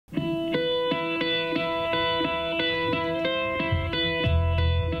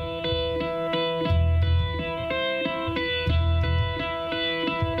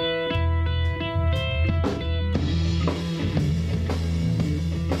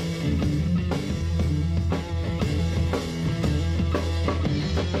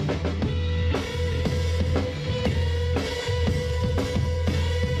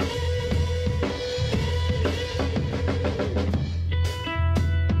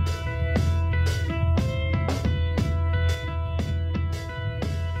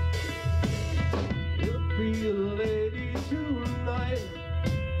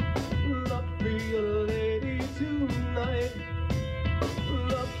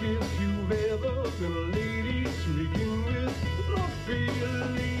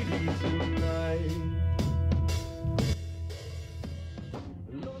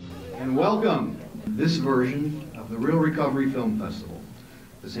Welcome to this version of the Real Recovery Film Festival,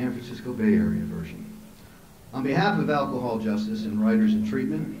 the San Francisco Bay Area version. On behalf of Alcohol Justice and Writers in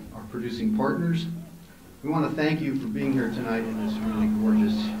Treatment, our producing partners, we want to thank you for being here tonight in this really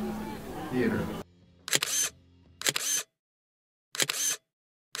gorgeous theater.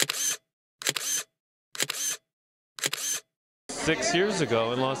 Six years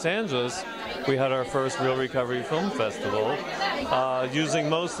ago in Los Angeles, we had our first Real Recovery Film Festival, using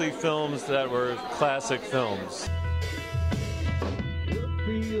mostly films that were classic films.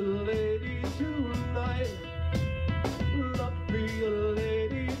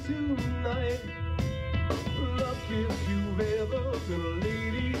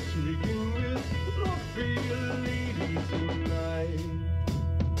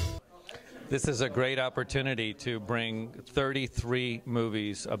 This is a great opportunity to bring 33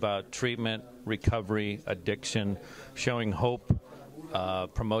 movies about treatment, recovery, addiction, showing hope,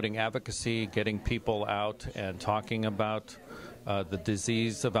 promoting advocacy, getting people out and talking about the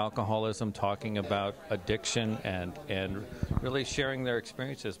disease of alcoholism, talking about addiction, and really sharing their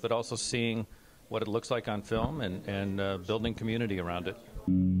experiences, but also seeing what it looks like on film and building community around it.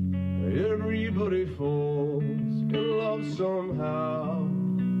 Everybody falls in love somehow.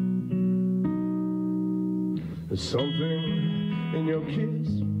 There's something in your kiss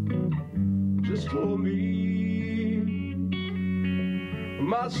just told me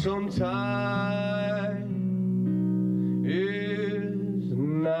my sometime is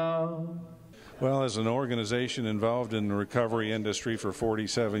now. Well, as an organization involved in the recovery industry for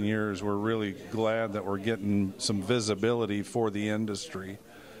 47 years, we're really glad that we're getting some visibility for the industry.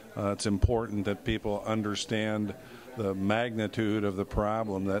 It's important that people understand the magnitude of the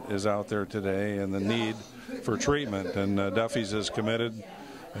problem that is out there today and the need for treatment. And Duffy's is committed,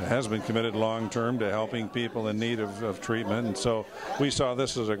 has been committed long-term to helping people in need of treatment. And so we saw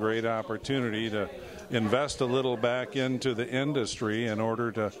this as a great opportunity to invest a little back into the industry in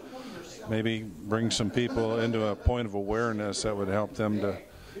order to maybe bring some people into a point of awareness that would help them to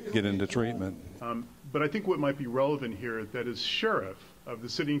get into treatment. But I think what might be relevant here, that as sheriff of the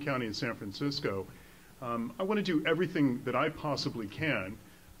city and county of San Francisco, I want to do everything that I possibly can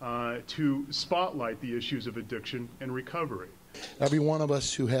to spotlight the issues of addiction and recovery. Every one of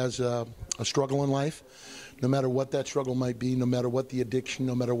us who has a struggle in life, no matter what that struggle might be, no matter what the addiction,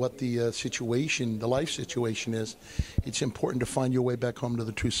 no matter what the situation, the life situation is, it's important to find your way back home to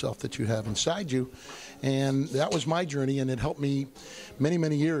the true self that you have inside you. And that was my journey, and it helped me many,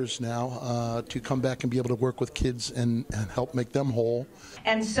 many years now to come back and be able to work with kids and help make them whole.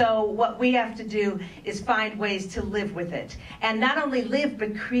 And so what we have to do is find ways to live with it. And not only live,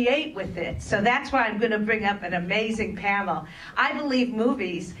 but create with it. So that's why I'm going to bring up an amazing panel. I believe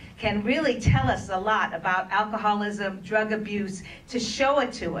movies can really tell us a lot about alcoholism, drug abuse, to show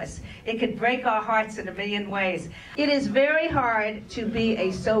it to us. It could break our hearts in a million ways. It is very hard to be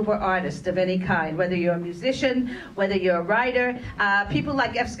a sober artist of any kind, whether you're a musician, whether you're a writer. People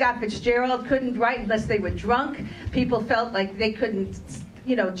like F. Scott Fitzgerald couldn't write unless they were drunk. People felt like they couldn't,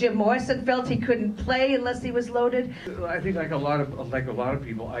 you know, Jim Morrison felt he couldn't play unless he was loaded. I think like a lot of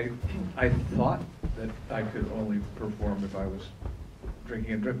people, I thought that I could only perform if I was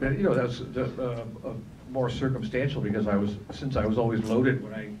drinking and drinking. You know, that's more circumstantial because since I was always loaded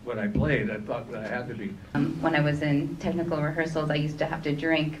when I played, I thought that I had to be. When I was in technical rehearsals, I used to have to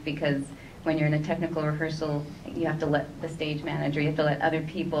drink because when you're in a technical rehearsal, you have to let the stage manager, you have to let other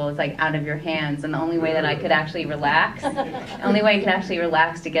people, it's like out of your hands. And the only way that I could actually relax,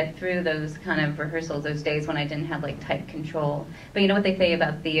 to get through those kind of rehearsals, those days when I didn't have like tight control. But you know what they say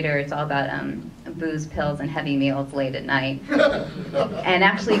about theater, it's all about booze, pills, and heavy meals late at night. And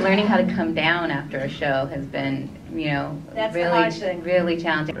actually learning how to come down after a show has been, you know, really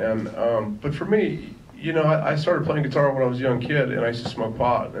challenging. And but for me, you know, I started playing guitar when I was a young kid, and I used to smoke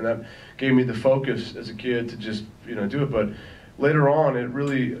pot, and that gave me the focus as a kid to just, you know, do it. But later on,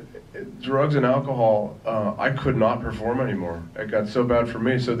 drugs and alcohol, I could not perform anymore. It got so bad for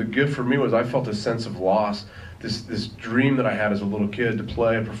me. So the gift for me was I felt a sense of loss. This dream that I had as a little kid to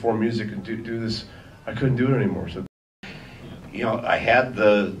play and perform music and do this, I couldn't do it anymore. So, you know, I had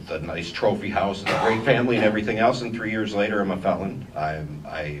the nice trophy house, the great family and everything else, and 3 years later I'm a felon.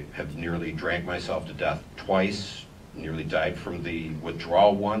 I have nearly drank myself to death twice, nearly died from the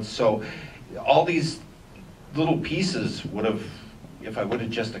withdrawal once. So all these little pieces would have, if I would have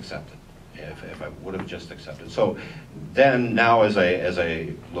just accepted. If I would have just accepted. So then now as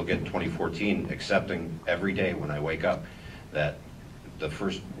I look at 2014, accepting every day when I wake up that the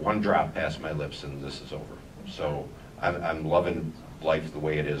first one drop passed my lips and this is over. So I'm loving life the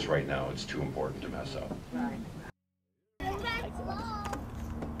way it is right now. It's too important to mess up. Right.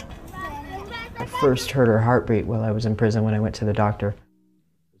 first heard her heartbeat while I was in prison when I went to the doctor.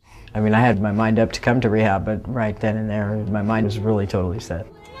 I mean, I had my mind up to come to rehab, but right then and there, my mind was really totally set.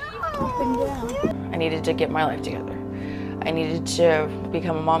 I needed to get my life together. I needed to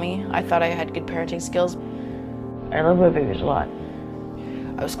become a mommy. I thought I had good parenting skills. I love my babies a lot.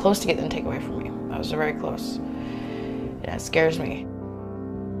 I was close to getting them taken away from me. I was very close. Yeah, it scares me.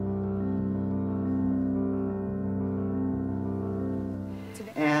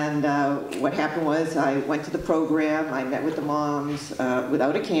 And what happened was I went to the program, I met with the moms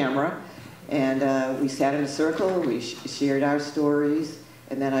without a camera, and we sat in a circle, we shared our stories,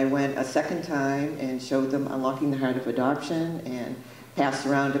 and then I went a second time and showed them Unlocking the Heart of Adoption and passed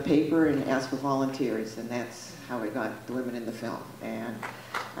around a paper and asked for volunteers, and that's how I got the women in the film. And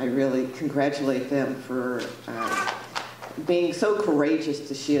I really congratulate them for being so courageous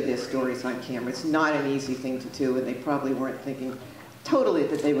to share their stories on camera. It's not an easy thing to do, and they probably weren't thinking totally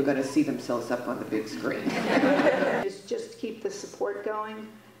that they were going to see themselves up on the big screen. Just keep the support going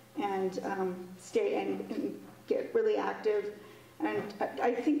and stay and get really active. And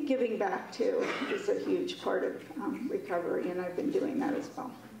I think giving back too is a huge part of recovery, and I've been doing that as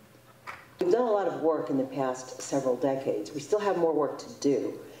well. We've done a lot of work in the past several decades. We still have more work to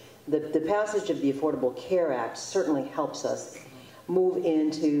do. The passage of the Affordable Care Act certainly helps us move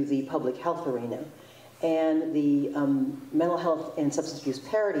into the public health arena. And the Mental Health and Substance Abuse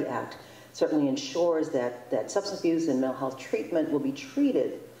Parity Act certainly ensures that substance abuse and mental health treatment will be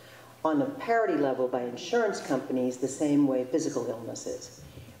treated on a parity level by insurance companies the same way physical illness is.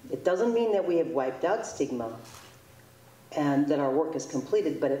 It doesn't mean that we have wiped out stigma and that our work is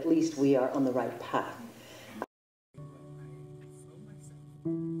completed, but at least we are on the right path.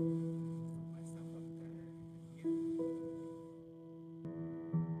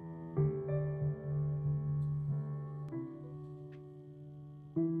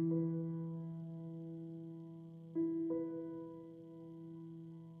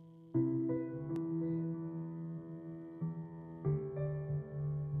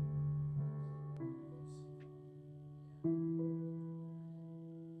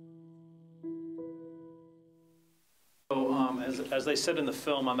 As they said in the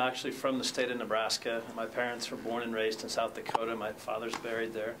film, I'm actually from the state of Nebraska. My parents were born and raised in South Dakota. My father's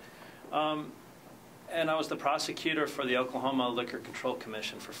buried there. And I was the prosecutor for the Oklahoma Liquor Control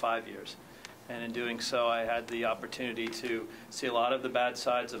Commission for 5 years. And in doing so, I had the opportunity to see a lot of the bad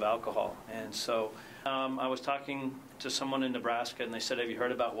sides of alcohol. And so I was talking to someone in Nebraska, and they said, "Have you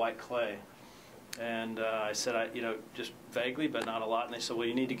heard about white clay?" And I said, just vaguely, but not a lot. And they said, "Well,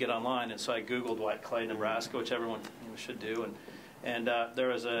 you need to get online." And so I Googled white clay, Nebraska, which everyone should do. And there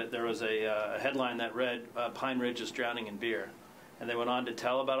was a headline that read, "Pine Ridge is drowning in beer." And they went on to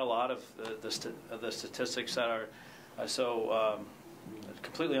tell about a lot of the statistics that are so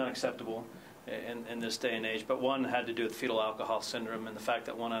completely unacceptable in this day and age. But one had to do with fetal alcohol syndrome and the fact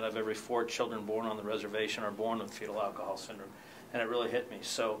that 1 out of every 4 children born on the reservation are born with fetal alcohol syndrome. And it really hit me.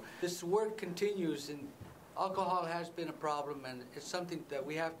 So this work continues, and alcohol has been a problem, and it's something that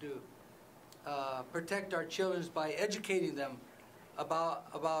we have to protect our children by educating them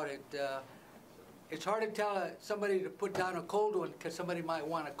about it. It's hard to tell somebody to put down a cold one because somebody might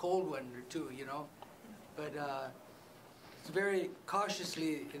want a cold one or two, you know. But it's very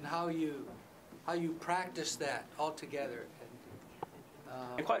cautiously in how you practice that altogether.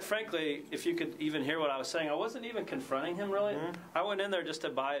 And quite frankly, if you could even hear what I was saying, I wasn't even confronting him really. I went in there just to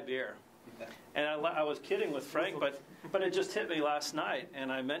buy a beer. And I was kidding with Frank, but it just hit me last night.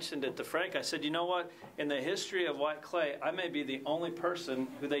 And I mentioned it to Frank. I said, "You know what? In the history of white clay, I may be the only person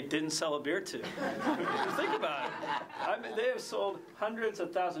who they didn't sell a beer to." Think about it. I mean, they have sold hundreds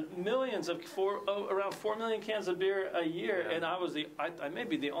of thousands, millions of around 4 million cans of beer a year, and I may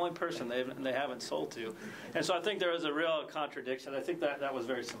be the only person they haven't sold to. And so I think there is a real contradiction. I think that was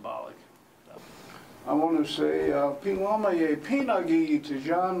very symbolic. I want to say Pilamaye Pinagi to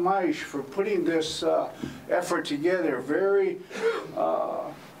John Maish for putting this effort together. Very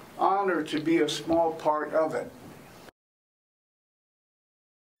honored to be a small part of it.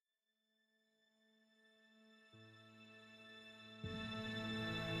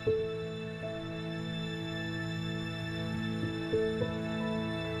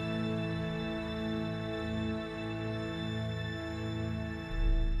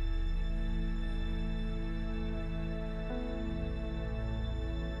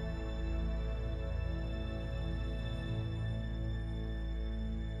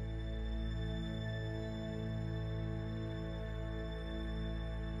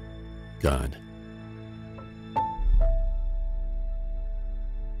 God,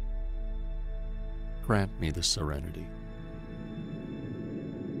 grant me the serenity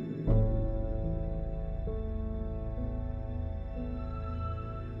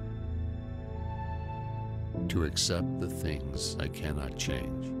to accept the things I cannot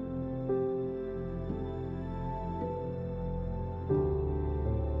change.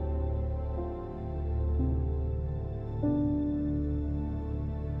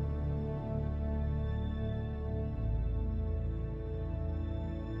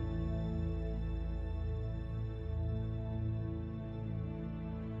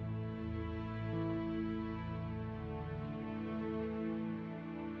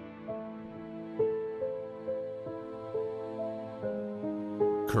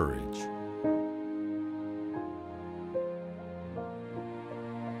 Courage.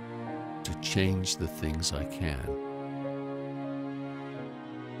 To change the things I can.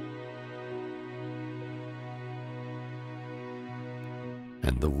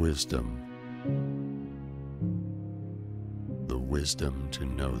 And the wisdom to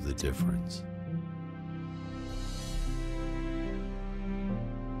know the difference.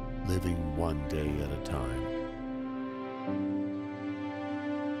 Living one day at a time.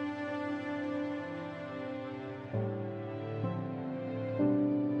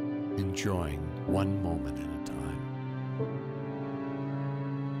 Enjoying one moment at a time.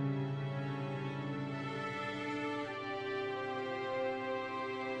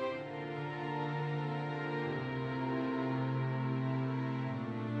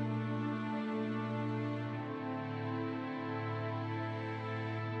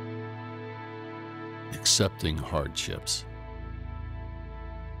 Accepting hardships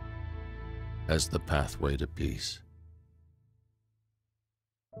as the pathway to peace.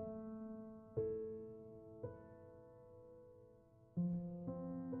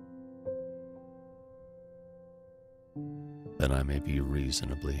 That I may be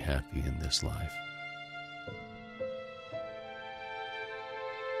reasonably happy in this life.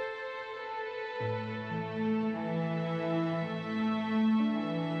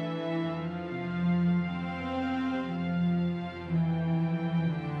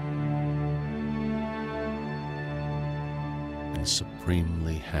 And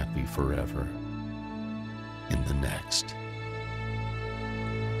supremely happy forever in the next.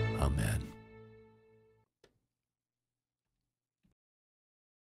 Amen.